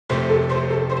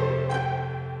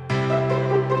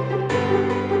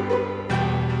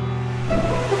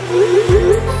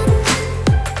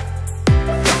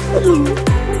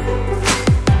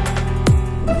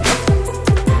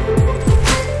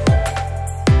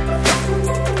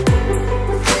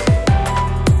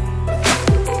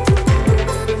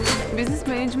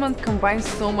management combines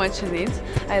so much in it.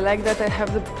 I like that I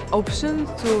have the option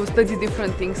to study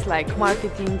different things like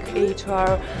marketing,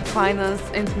 HR, finance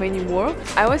and many more.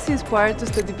 I was inspired to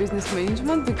study business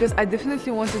management because I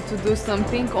definitely wanted to do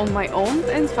something on my own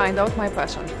and find out my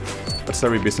passion. At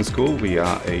Surrey Business School, we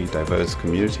are a diverse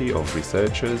community of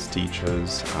researchers,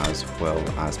 teachers, as well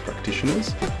as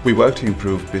practitioners. We work to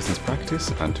improve business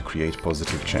practice and to create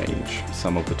positive change.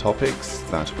 Some of the topics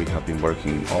that we have been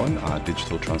working on are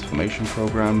digital transformation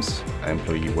programs,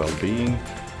 employee well-being,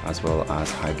 as well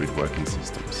as hybrid working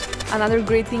systems. Another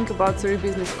great thing about Surrey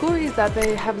Business School is that I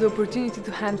have the opportunity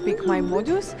to handpick my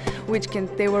modules, which can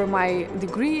tailor my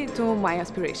degree to my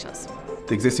aspirations.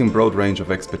 The existing broad range of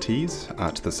expertise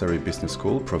at the Surrey Business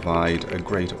School provide a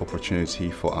great opportunity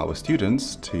for our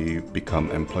students to become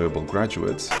employable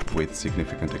graduates with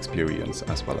significant experience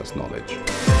as well as knowledge.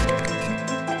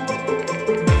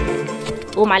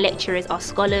 All my lecturers are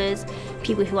scholars,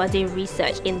 people who are doing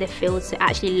research in the field, so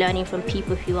actually learning from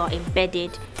people who are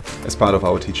embedded. As part of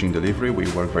our teaching delivery, we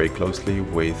work very closely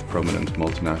with prominent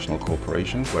multinational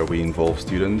corporations where we involve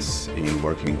students in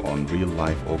working on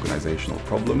real-life organizational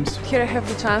problems. Here I have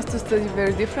the chance to study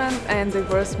very different and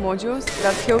diverse modules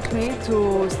that help me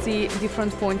to see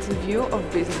different points of view of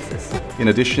businesses. In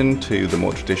addition to the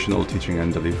more traditional teaching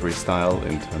and delivery style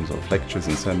in terms of lectures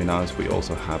and seminars, we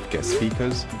also have guest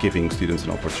speakers, giving students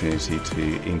an opportunity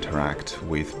to interact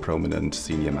with prominent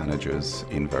senior managers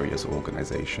in various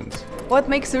organizations. What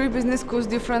makes Surrey Business Schools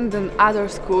different than other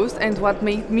schools and what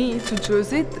made me to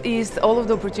choose it is all of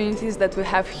the opportunities that we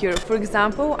have here. For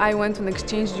example, I went on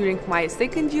exchange during my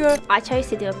second year. I chose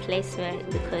to do a placement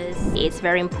because it's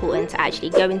very important to actually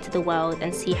go into the world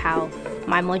and see how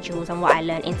my modules and what I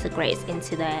learn integrates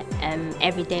into the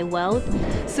everyday world.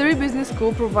 Surrey Business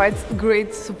School provides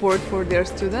great support for their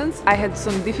students. I had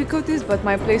some difficulties, but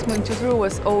my placement tutor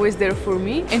was always there for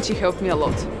me and she helped me a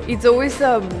lot. It's always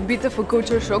a bit of a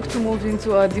culture shock to move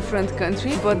into a different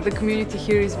country, but the community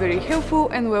here is very helpful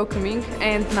and welcoming,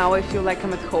 and now I feel like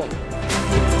I'm at home.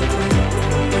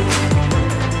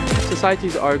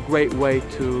 Societies are a great way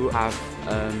to have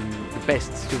the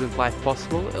best student life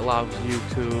possible. It allows you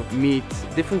to meet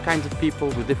different kinds of people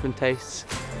with different tastes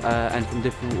and from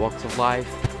different walks of life.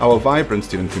 Our vibrant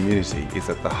student community is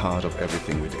at the heart of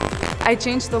everything we do. I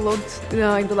changed a lot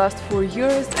in the last 4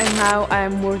 years, and now I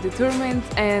am more determined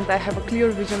and I have a clear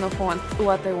vision of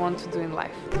what I want to do in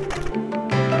life.